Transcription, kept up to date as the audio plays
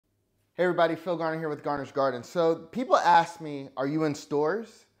Hey everybody, Phil Garner here with Garner's Garden. So people ask me, are you in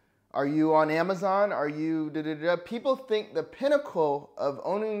stores? Are you on Amazon? Are you da da da? People think the pinnacle of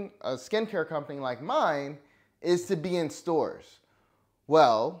owning a skincare company like mine is to be in stores.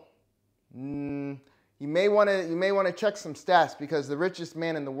 Well, you may want to check some stats because the richest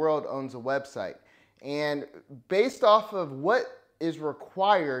man in the world owns a website. And based off of what is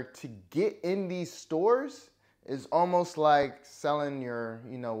required to get in these stores is almost like selling your,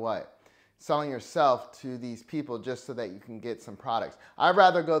 selling yourself to these people just so that you can get some products. I'd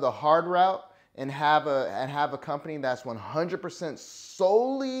rather go the hard route and have a company that's 100%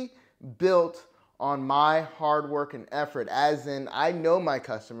 solely built on my hard work and effort. As in, I know my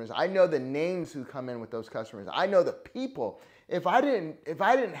customers. I know the names who come in with those customers. I know the people. If I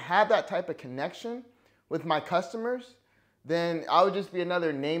didn't have that type of connection with my customers, then I would just be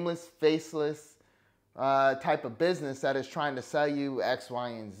another nameless, faceless type of business that is trying to sell you X, Y,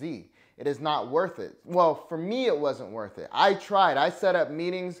 and Z. It is not worth it. Well, for me, it wasn't worth it. I tried. I set up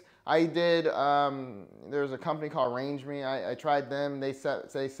meetings. I did, there's a company called Range Me. I tried them. They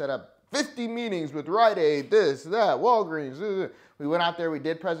set up 50 meetings with Rite Aid, this, that, Walgreens. We went out there. We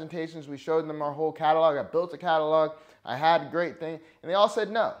did presentations. We showed them our whole catalog. I built a catalog. I had a great thing. And they all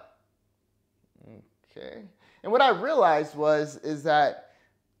said no. Okay. And what I realized is that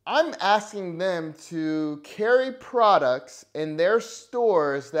I'm asking them to carry products in their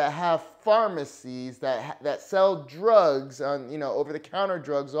stores that have pharmacies that sell drugs, over-the-counter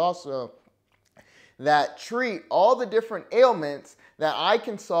drugs also, that treat all the different ailments that I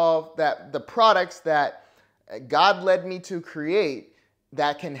can solve, that the products that God led me to create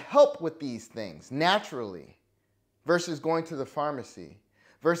that can help with these things naturally versus going to the pharmacy.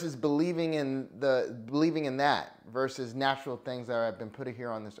 Versus believing in that versus natural things that have been put here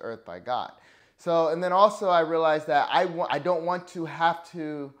on this earth by God. So, and then also I realized that I don't want to have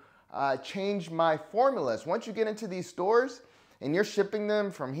to change my formulas. Once you get into these stores and you're shipping them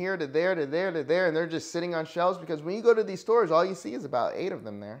from here to there to there to there, and they're just sitting on shelves, because when you go to these stores, all you see is about 8 of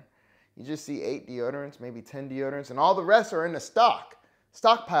them there. You just see 8 deodorants, maybe 10 deodorants, and all the rest are in the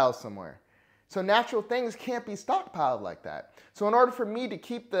stockpile somewhere. So natural things can't be stockpiled like that. So in order for me to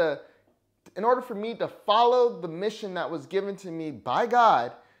follow the mission that was given to me by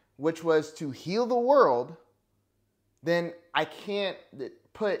God, which was to heal the world, then I can't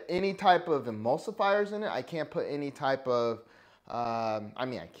put any type of emulsifiers in it. I can't put any type of,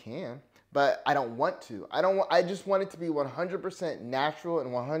 I can, but I don't want to. I just want it to be 100% natural and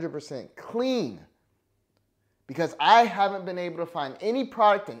 100% clean. Because I haven't been able to find any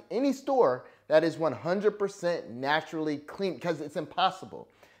product in any store that is 100% naturally clean, because it's impossible.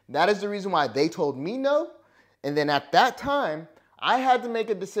 That is the reason why they told me no. And then at that time, I had to make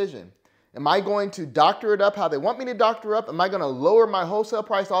a decision. Am I going to doctor it up how they want me to doctor up? Am I going to lower my wholesale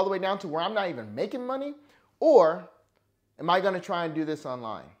price all the way down to where I'm not even making money? Or am I going to try and do this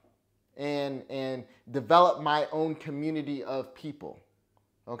online and develop my own community of people?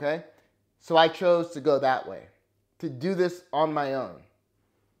 Okay? So I chose to go that way, to do this on my own.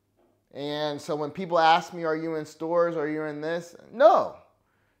 And so when people ask me, are you in stores? Are you in this? No.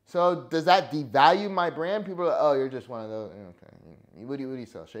 So does that devalue my brand? People are like, oh, you're just one of those. Okay. What do you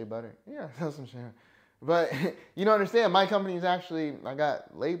sell? Shea butter? Yeah, I sell some shea. But you don't understand. My company is actually, I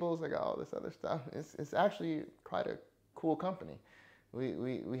got labels. I got all this other stuff. It's actually quite a cool company.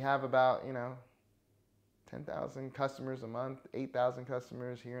 We have about, 10,000 customers a month, 8,000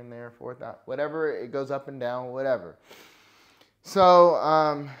 customers here and there, 4,000, whatever. It goes up and down, whatever.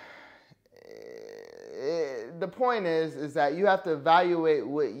 So, the point is that you have to evaluate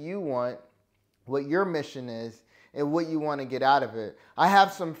what you want, what your mission is, and what you want to get out of it. I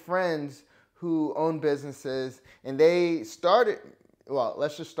have some friends who own businesses, and they started, well,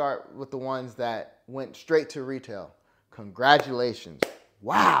 let's just start with the ones that went straight to retail. Congratulations.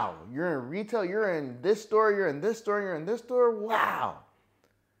 Wow, you're in retail, you're in this store, you're in this store, you're in this store, wow.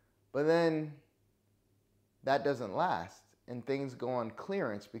 But then that doesn't last, and things go on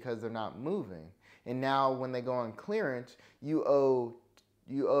clearance because they're not moving. And now when they go on clearance, you owe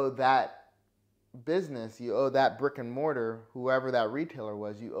that business, you owe that brick and mortar, whoever that retailer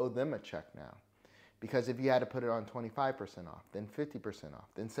was, you owe them a check now. Because if you had to put it on 25% off, then 50% off,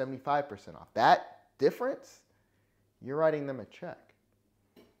 then 75% off, that difference, you're writing them a check.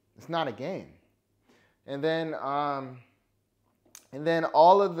 It's not a game. And then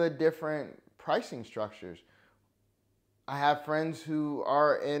all of the different pricing structures. I have friends who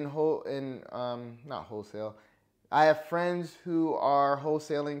are not wholesale. I have friends who are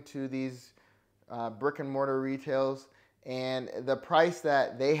wholesaling to these brick and mortar retails, And the price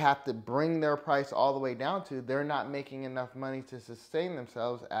that they have to bring their price all the way down to, they're not making enough money to sustain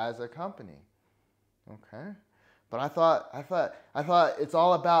themselves as a company. Okay. But I thought it's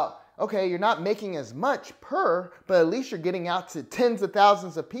all about, okay, you're not making as much per, but at least you're getting out to tens of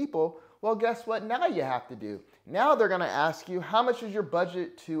thousands of people. Well, guess what now you have to do? Now they're going to ask you, how much is your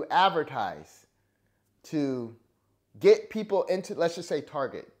budget to advertise, to get people into, let's just say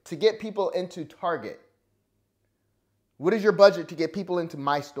Target, to get people into Target? What is your budget to get people into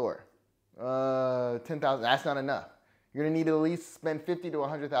my store? 10,000. That's not enough. You're going to need to at least spend $50,000 to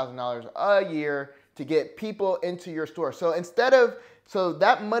 $100,000 a year to get people into your store. So so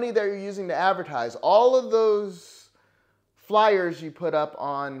that money that you're using to advertise, all of those flyers you put up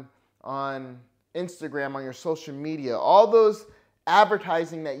on Instagram, on your social media, all those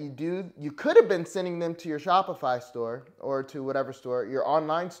advertising that you do, you could have been sending them to your Shopify store or to whatever store, your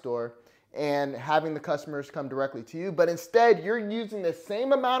online store, and having the customers come directly to you. But instead, you're using the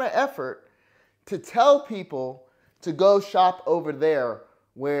same amount of effort to tell people to go shop over there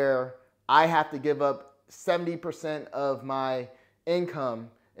where I have to give up 70% of my income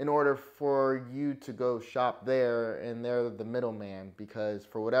in order for you to go shop there, and they're the middleman, because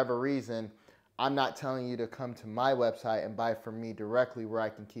for whatever reason, I'm not telling you to come to my website and buy from me directly where I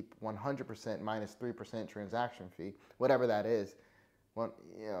can keep 100% minus 3% transaction fee, whatever that is. Well,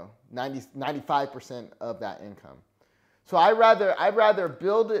 95% of that income. So I'd rather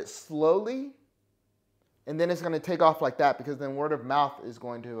build it slowly, and then it's going to take off like that, because then word of mouth is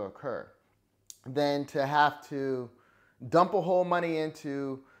going to occur, than to have to dump a whole money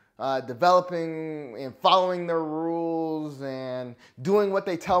into developing and following their rules and doing what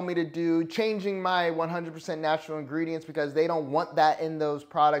they tell me to do, changing my 100% natural ingredients because they don't want that in those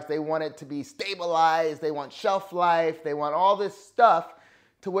products. They want it to be stabilized. They want shelf life. They want all this stuff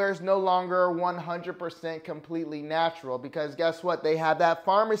to where it's no longer 100% completely natural, because guess what? They have that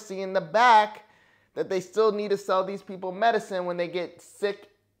pharmacy in the back that they still need to sell these people medicine when they get sick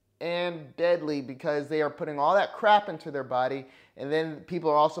and deadly, because they are putting all that crap into their body, and then people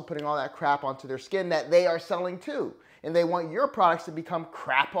are also putting all that crap onto their skin that they are selling too, and they want your products to become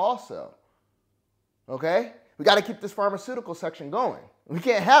crap also. Okay? We got to keep this pharmaceutical section going. We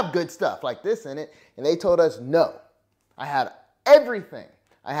can't have good stuff like this in it, and they told us no. I had everything.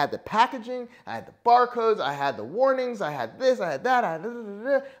 I had the packaging, I had the barcodes, I had the warnings, I had this, I had that,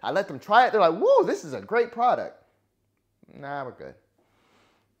 I let them try it. They're like, whoa, this is a great product. Nah, we're good.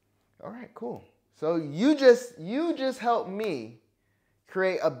 All right, cool. So you just helped me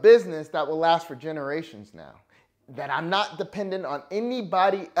create a business that will last for generations now, that I'm not dependent on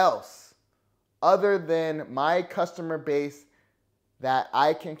anybody else other than my customer base that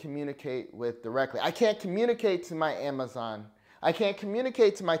I can communicate with directly. I can't communicate to my Amazon. I can't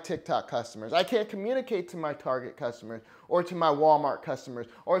communicate to my TikTok customers. I can't communicate to my Target customers or to my Walmart customers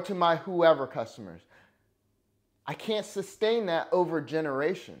or to my whoever customers. I can't sustain that over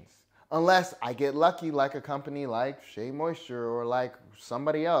generations unless I get lucky, like a company like Shea Moisture or like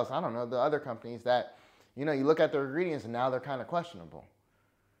somebody else. I don't know, the other companies that, you look at their ingredients and now they're kind of questionable.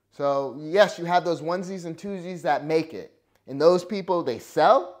 So yes, you have those onesies and twosies that make it. And those people, they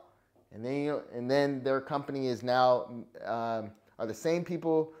sell, and then their company is now, are the same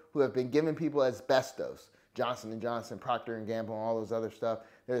people who have been giving people asbestos. Johnson & Johnson, Procter & Gamble, and all those other stuff.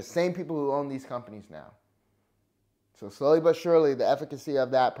 They're the same people who own these companies now. So slowly but surely, the efficacy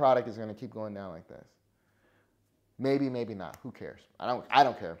of that product is going to keep going down like this. Maybe, maybe not. Who cares? I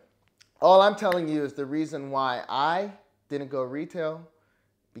don't care. All I'm telling you is the reason why I didn't go retail,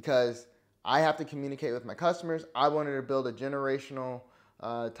 because I have to communicate with my customers. I wanted to build a generational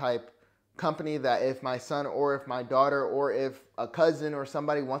type company that if my son or if my daughter or if a cousin or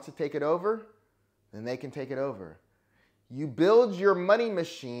somebody wants to take it over, then they can take it over. You build your money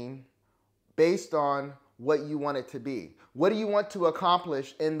machine based on what you want it to be. What do you want to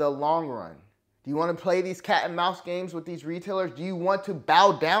accomplish in the long run? Do you want to play these cat and mouse games with these retailers? Do you want to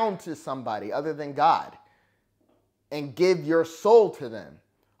bow down to somebody other than God and give your soul to them?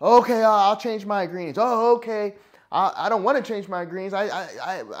 Okay, I'll change my ingredients. Oh, okay. I don't want to change my ingredients.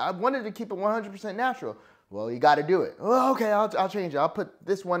 I wanted to keep it 100% natural. Well, you got to do it. Oh, okay, I'll change it. I'll put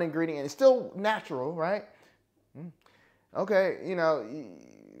this one ingredient in. It's still natural, right? Okay,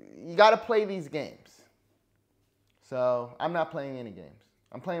 you got to play these games. So I'm not playing any games.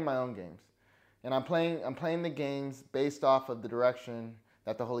 I'm playing my own games. And I'm playing the games based off of the direction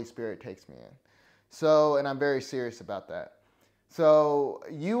that the Holy Spirit takes me in. So, and I'm very serious about that. So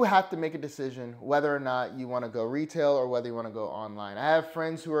you have to make a decision whether or not you want to go retail or whether you want to go online. I have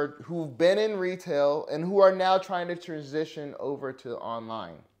friends who've been in retail and who are now trying to transition over to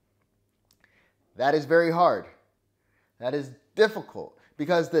online. That is very hard. That is difficult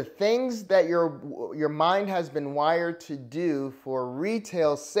because the things that your mind has been wired to do for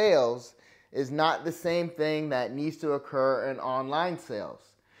retail sales is not the same thing that needs to occur in online sales.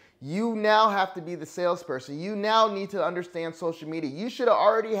 You now have to be the salesperson. You now need to understand social media. You should have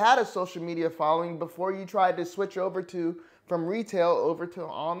already had a social media following before you tried to switch over from retail over to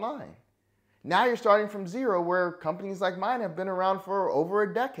online. Now you're starting from zero, where companies like mine have been around for over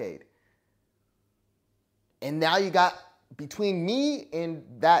a decade. And now you got, between me and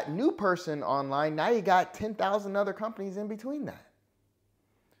that new person online, now you got 10,000 other companies in between that.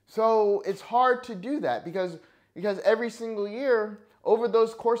 So it's hard to do that because every single year, over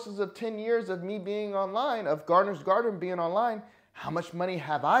those courses of 10 years of me being online, of Gardener's Garden being online, how much money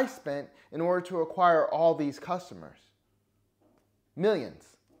have I spent in order to acquire all these customers? Millions.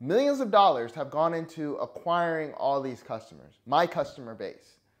 Millions of dollars have gone into acquiring all these customers, my customer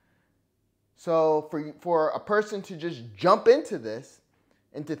base. So for a person to just jump into this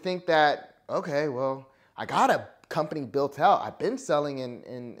and to think that, okay, well, I got a company built out. I've been selling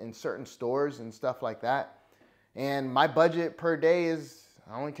in certain stores and stuff like that. And my budget per day is,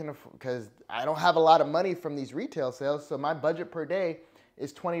 I only can afford, because I don't have a lot of money from these retail sales, so my budget per day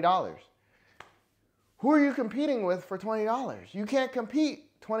is $20. Who are you competing with for $20? You can't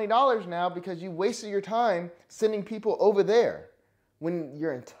compete $20 now because you wasted your time sending people over there. When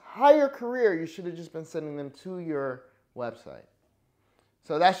your entire career, you should have just been sending them to your website.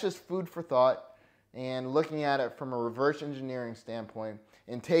 So that's just food for thought, and looking at it from a reverse engineering standpoint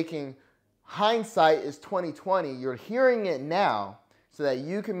and taking hindsight is 2020. You're hearing it now so that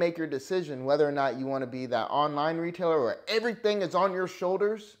you can make your decision whether or not you want to be that online retailer where everything is on your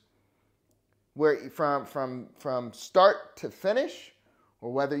shoulders, where from start to finish,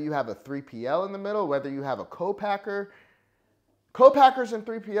 or whether you have a 3PL in the middle, whether you have a co-packer. Co-packers and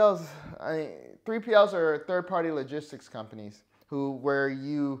 3PLs, 3PLs are third-party logistics companies where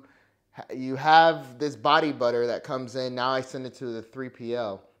you have this body butter that comes in. Now I send it to the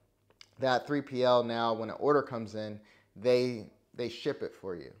 3PL. That 3PL now, when an order comes in, they ship it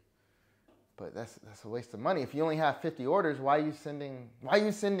for you. But that's a waste of money. If you only have 50 orders, why are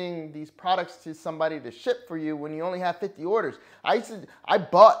you sending these products to somebody to ship for you when you only have 50 orders? I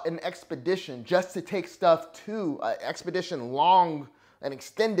bought an Expedition just to take stuff to Expedition long, an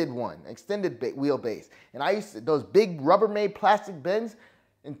extended wheelbase. And I used to, those big Rubbermaid plastic bins,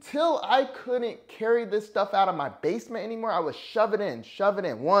 until I couldn't carry this stuff out of my basement anymore, I would shove it in.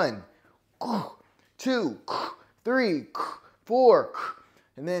 1, 2, 3, 4.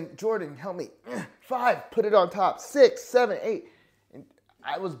 And then, Jordan, help me. 5, put it on top. 6, 7, 8. And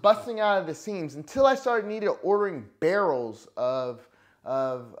I was busting out of the seams until I started ordering barrels of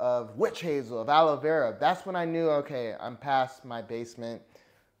witch hazel, of aloe vera. That's when I knew, okay, I'm past my basement.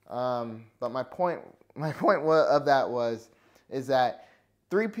 But my point of that is that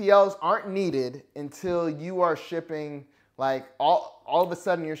 3PLs aren't needed until you are shipping, like all of a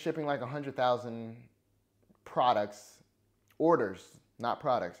sudden you're shipping like 100,000 orders. Not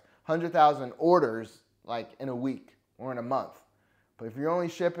products, 100,000 orders like in a week or in a month. But if you're only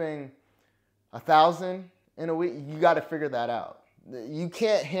shipping 1,000 in a week, you got to figure that out. You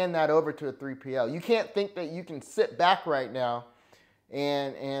can't hand that over to a 3PL. You can't think that you can sit back right now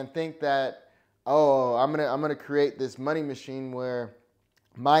and think that, oh, I'm gonna create this money machine where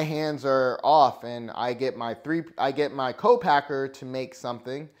my hands are off and I get my co-packer to make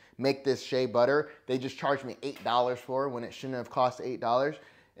something. Make this shea butter. They just charged me $8 for it when it shouldn't have cost $8.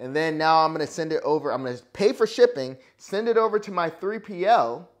 And then now I'm going to send it over. I'm going to pay for shipping, send it over to my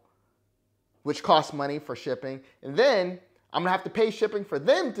 3PL, which costs money for shipping. And then I'm going to have to pay shipping for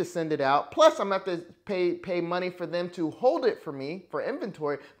them to send it out. Plus I'm going to have to pay money for them to hold it for me for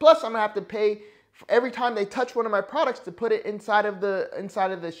inventory. Plus I'm going to have to pay for every time they touch one of my products to put it inside of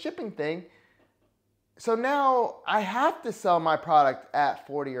the shipping thing. So now I have to sell my product at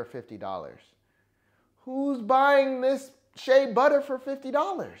 $40 or $50. Who's buying this shea butter for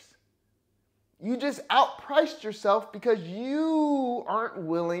 $50? You just outpriced yourself because you aren't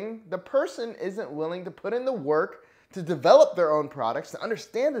willing, the person isn't willing to put in the work to develop their own products, to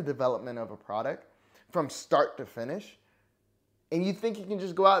understand the development of a product from start to finish. And you think you can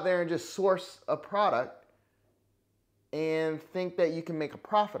just go out there and just source a product and think that you can make a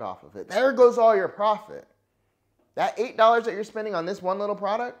profit off of it. There goes all your profit. That $8 that you're spending on this one little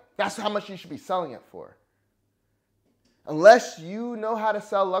product, that's how much you should be selling it for. Unless you know how to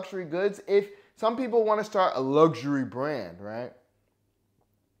sell luxury goods. If some people want to start a luxury brand, right?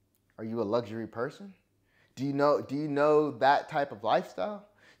 Are you a luxury person? Do you know that type of lifestyle?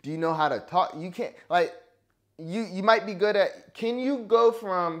 Do you know how to talk? You can't, like, you might be good at, can you go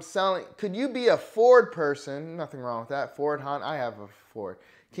from selling, could you be a Ford person? Nothing wrong with that. Ford, Honda, I have a Ford.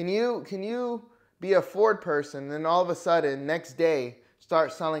 Can you be a Ford person and then all of a sudden next day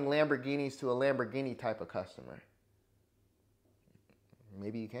start selling Lamborghinis to a Lamborghini type of customer?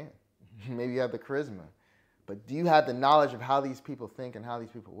 Maybe you can. Maybe you have the charisma. But do you have the knowledge of how these people think and how these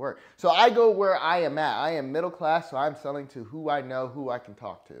people work? So I go where I am at. I am middle class, so I'm selling to who I know, who I can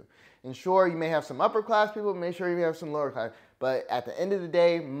talk to. And sure, you may have some upper class people, make sure you have some lower class. But at the end of the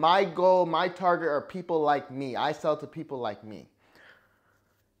day, my goal, my target are people like me. I sell to people like me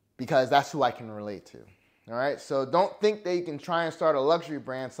because that's who I can relate to. All right, so don't think that you can try and start a luxury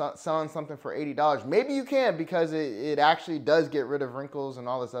brand selling something for $80. Maybe you can because it actually does get rid of wrinkles and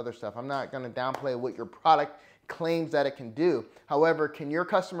all this other stuff. I'm not going to downplay what your product claims that it can do. However, can your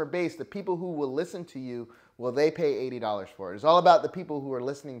customer base, the people who will listen to you, will they pay $80 for it? It's all about the people who are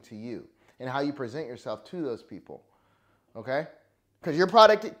listening to you and how you present yourself to those people, okay? Because your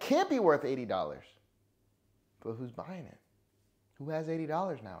product, it can't be worth $80, but who's buying it? Who has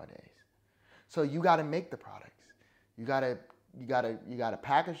 $80 nowadays? So you got to make the products. You got to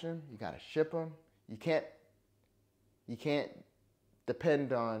package them. You got to ship them. You can't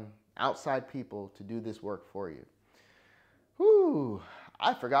depend on outside people to do this work for you. Whew,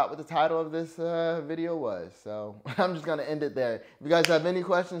 I forgot what the title of this video was, so I'm just going to end it there. If you guys have any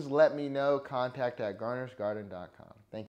questions, let me know. Contact@garnersgarden.com.